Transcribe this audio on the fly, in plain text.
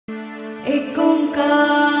एक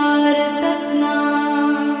ओंकार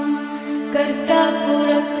सतनाम करता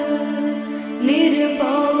पुरख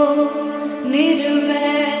निर्भव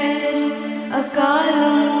निर्वैर अकाल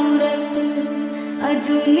मूरत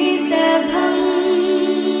अजूनी सैभं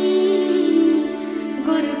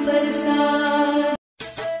गुर प्रसाद।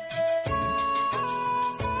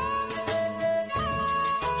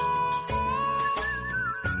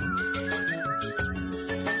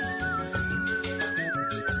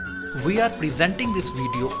 We are presenting this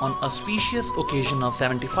video on auspicious occasion of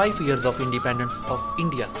 75 years of independence of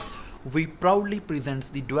India. We proudly presents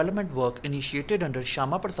the development work initiated under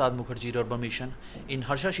Shyama Prasad Mukherjee Rurban Mission in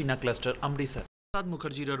HARSHA CHHINA Cluster, Amritsar. Prasad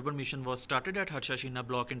Mukherjee Rurban Mission was started at HARSHA CHHINA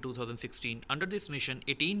block in 2016. Under this mission,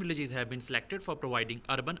 18 villages have been selected for providing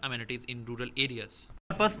urban amenities in rural areas.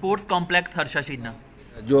 Sports complex HARSHA CHHINA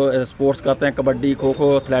जो sports करते हैं, kabaddi, kho kho,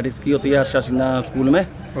 athletics की होती है हर्षा चिन्हा school में।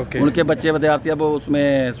 उनके बच्चे विद्यार्थी अब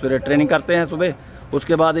उसमें सवेरे ट्रेनिंग करते हैं सुबह,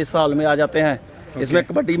 उसके बाद इस हाल में आ जाते हैं। इसमें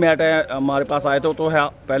कबड्डी मैट है, हमारे पास आए तो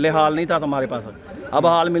पहले हाल नहीं था हमारे पास। अब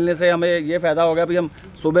हाल मिलने से हमें ये फ़ायदा हो गया भी हम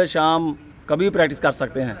सुबह शाम कभी भी प्रैक्टिस कर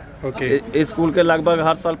सकते हैं। इस स्कूल के लगभग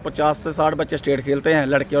हर साल 50 से 60 बच्चे स्टेट खेलते हैं,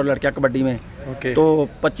 लड़के और लड़कियां कबड्डी में। तो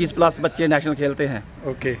 25 प्लस बच्चे नेशनल खेलते हैं।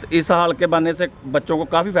 तो इस हाल के बनने से बच्चों को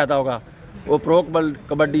काफ़ी फ़ायदा होगा। वो प्रो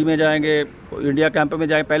कबड्डी में जाएंगे, इंडिया कैंप में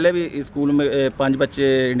जाएंगे। पहले भी स्कूल में 5 बच्चे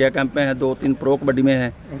इंडिया कैंप में हैं, 2-3 प्रो कबड्डी में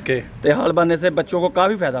हैं। तो हाल बनने से बच्चों को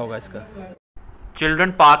काफ़ी फ़ायदा होगा इसका।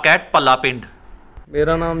 Children park eight पलापिंड।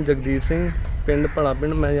 मेरा नाम जगदीप सिंह, पिंड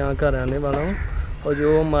पलापिंड, मैं यहाँ का रहने वाला हूँ। और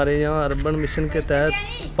जो हमारे यहाँ अर्बन मिशन के तहत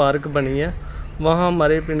पार्क बनी है, वहाँ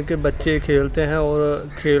हमारे पिंड के बच्चे खेलते हैं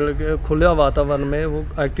और खुला वातावरण में वो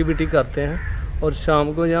एक्टिविटी करते हैं। और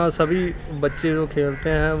शाम को यहाँ सभी बच्चे जो खेलते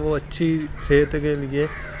हैं वो अच्छी सेहत के लिए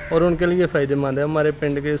और उनके लिए फ़ायदेमंद है। हमारे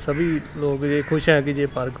पिंड के सभी लोग ये खुश हैं कि ये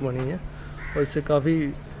पार्क बनी है और इससे काफ़ी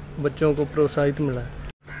बच्चों को प्रोत्साहित मिला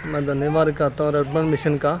है। मैं धन्यवाद करता हूँ अर्बन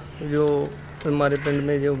मिशन का, जो हमारे पिंड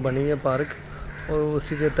में जो बनी है पार्क, और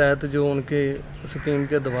उसी के तहत जो उनके स्कीम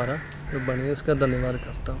के द्वारा जो बनी है उसका धन्यवाद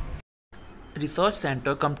करता हूँ। Research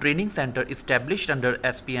Center cum Training Center established under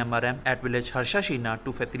SPMRM at village HARSHA CHHINA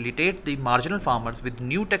to facilitate the marginal farmers with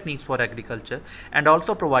new techniques for agriculture and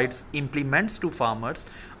also provides implements to farmers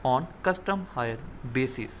on custom hire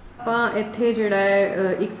basis. ਆਪਾਂ ਇੱਥੇ ਜਿਹੜਾ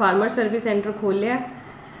ਹੈ ਇੱਕ farmer service centre ਖੋਲ੍ਹਿਆ,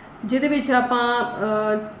 ਜਿਹਦੇ ਵਿੱਚ ਆਪਾਂ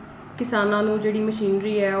ਕਿਸਾਨਾਂ ਨੂੰ ਜਿਹੜੀ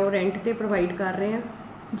ਮਸ਼ੀਨਰੀ ਹੈ ਉਹ ਰੈਂਟ ਤੇ ਪ੍ਰੋਵਾਈਡ ਕਰ ਰਹੇ ਹਾਂ।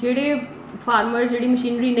 ਜਿਹੜੇ ਫਾਰਮਰ ਜਿਹੜੀ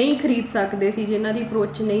ਮਸ਼ੀਨਰੀ ਨਹੀਂ ਖਰੀਦ ਸਕਦੇ ਸੀ, ਜਿਨ੍ਹਾਂ ਦੀ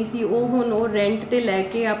ਅਪਰੋਚ ਨਹੀਂ ਸੀ, ਉਹ ਹੁਣ ਉਹ ਰੈਂਟ ਤੇ ਲੈ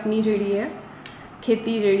ਕੇ ਆਪਣੀ ਜਿਹੜੀ ਹੈ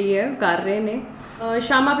खेती जी है कर रहे हैं।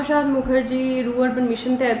 श्यामा प्रसाद मुखर्जी रूरबन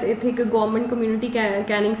मिशन तहत इत्थे एक गवर्नमेंट कम्यूनिटी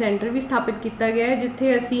कैनिंग सेंटर भी स्थापित किया गया है,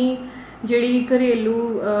 जिथे असी जिहड़ी घरेलू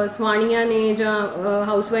सवाणियां ने जां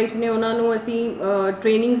हाउसवाइफ्स ने उन्होंने असी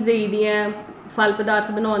ट्रेनिंग्स देई दी हैं फल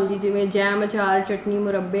पदार्थ बनाउण दी, जिवें जैम, अचार, चटनी,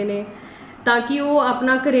 मुरब्बे ने, ताकि वो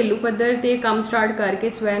अपना घरेलू पद्धर ते काम स्टार्ट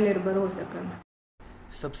करके स्वै निर्भर हो सकन।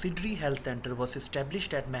 Subsidiary health center was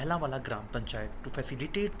established at Mehlawala Gram Panchayat to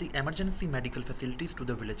facilitate the emergency medical facilities to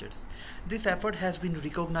the villagers. This effort has been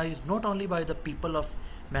recognized not only by the people of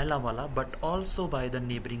Mehlawala but also by the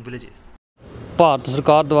neighboring villages. Bharat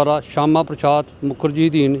सरकार द्वारा श्यामा प्रसाद मुखर्जी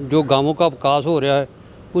अधीन जो गाँवों का विकास हो रहा है,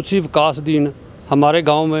 उसी विकास अधीन हमारे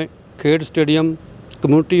गाँव में खेड स्टेडियम,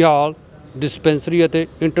 कम्यूनिटी हॉल, डिस्पेंसरी और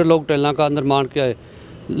इंटरलॉक टाइलों का निर्माण किया है।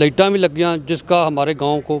 लाइटां भी लगियां, जिसका हमारे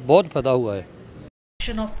गाँव को बहुत फ़ायदा हुआ है।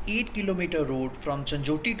 Of 8 km road from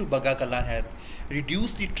Chanjoti to Bagakala has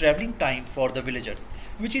reduced the travelling time for the villagers,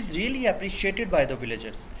 which is really appreciated by the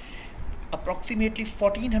villagers. Approximately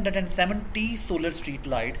 1470 solar street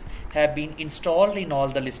lights have been installed in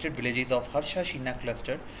all the listed villages of HARSHA CHHINA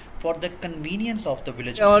cluster for the convenience of the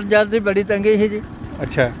villagers. और ज़्यादा बड़ी तंगी है जी।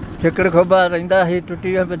 अच्छा, छिकड़ खोबा रहिंदा है,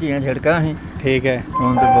 टुटियां भजियां सड़कां हैं। ठीक है,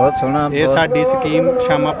 ਹੁਣ तो बहुत सोहना। ये साडी scheme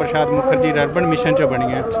Shyama Prasad Mukherjee rurban mission च बनी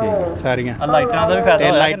है सारियां। लाइटां दा भी फायदा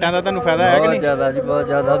है, लाइटां दा तुहानू फायदा है कि नहीं? बहुत ज़्यादा जी, बहुत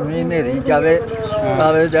ज़्यादा। मींह नेरी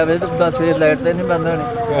जावे तो बस लाइट तो नहीं बंद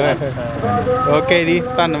होनी। ओके जी,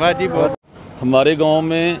 धन्यवाद जी बहुत। हमारे गांव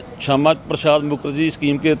में श्यामा प्रसाद मुखर्जी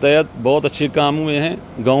स्कीम के तहत बहुत अच्छे काम हुए हैं।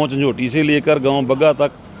 गांव झंझोटी से लेकर गांव बग्गा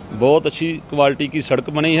तक बहुत अच्छी क्वालिटी की सड़क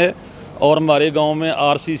बनी है और हमारे गांव में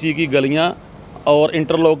आरसीसी की गलियां और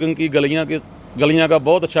इंटरलॉकिंग की गलियां का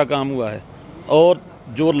बहुत अच्छा काम हुआ है। और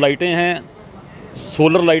जो लाइटें हैं,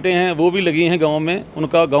 सोलर लाइटें हैं, वो भी लगी हैं गांव में,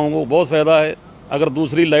 उनका गांव को बहुत फ़ायदा है। अगर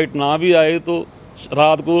दूसरी लाइट ना भी आए तो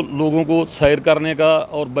रात को लोगों को सैर करने का,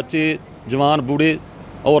 और बच्चे, जवान, बूढ़े,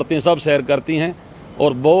 औरतें सब सैर करती हैं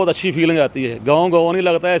और बहुत अच्छी फीलिंग आती है। गाँव नहीं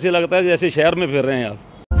लगता, ऐसे लगता है जैसे शहर में फिर रहे हैं आप।